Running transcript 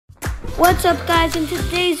What's up guys, in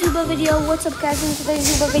today's Zuba video, I'm going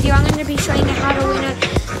to be showing you how to win a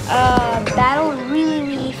battle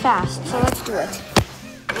really fast. So let's do it.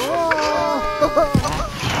 So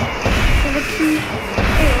the key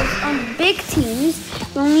is, on big teams,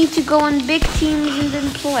 you'll need to go on big teams and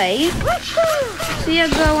then play. So you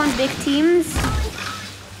go on big teams.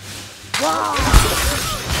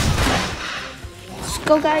 Let's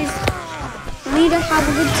go guys. You need to have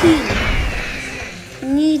a good team. You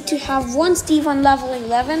need to have one Steve on level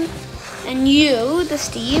 11, and you, the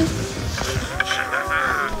Steve,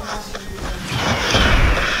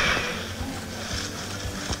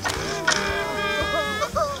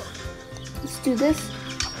 let's do this.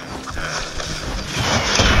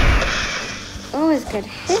 Oh, it's got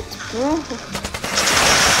hit, bro.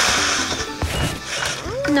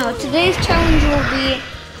 No, today's challenge will be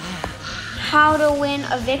how to win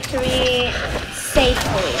a victory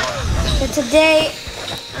safely. So today,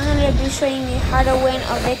 I'm going to be showing you how to win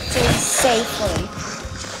a victory safely.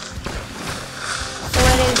 So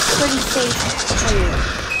it is pretty safe for you.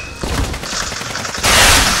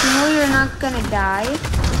 You know you're not going to die.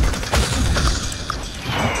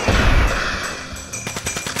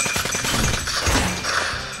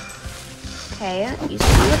 Okay, you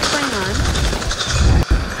see what's going on.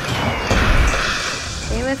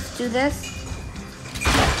 Okay, let's do this.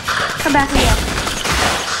 Come back here.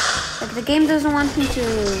 Like the game doesn't want me to.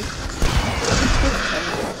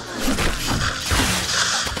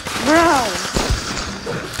 Bro!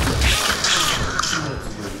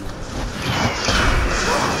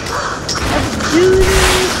 Let's do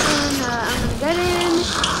this, and I'm gonna get in.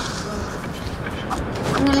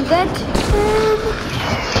 I'm gonna get him.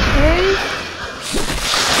 Okay.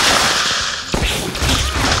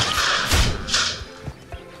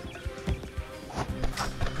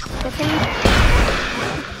 Get him.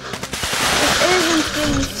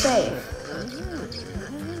 Really safe.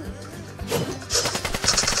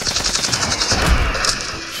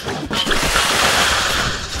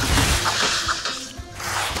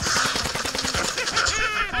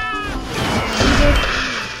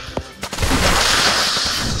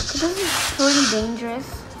 This is pretty dangerous.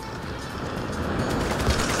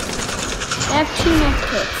 I have 2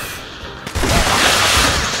 medkits.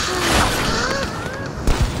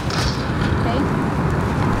 Okay,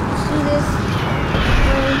 let's do this.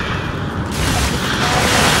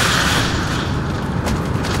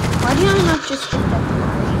 Why do I not just hit that?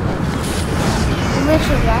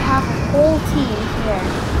 Literally, I have a whole team here.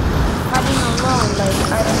 Fighting alone, like,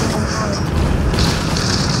 I don't even have a team.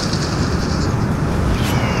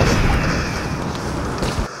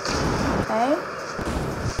 Okay.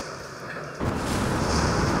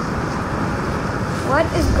 What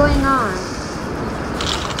is going on?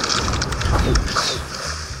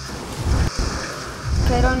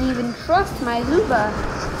 Okay, I don't even trust my Zuba.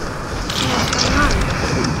 What's going on?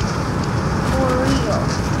 For real.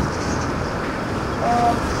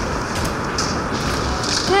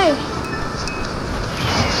 Okay.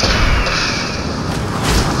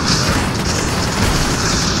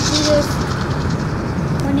 See this?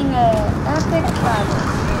 Winning an epic battle.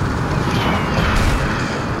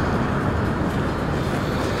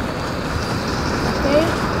 Okay.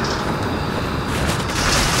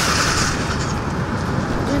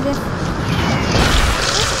 Do this.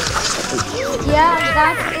 Yeah,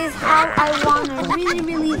 that is how I won a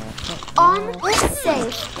really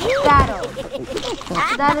unsafe battle.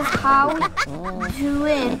 So that is how to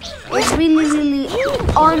win a really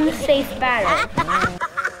unsafe battle.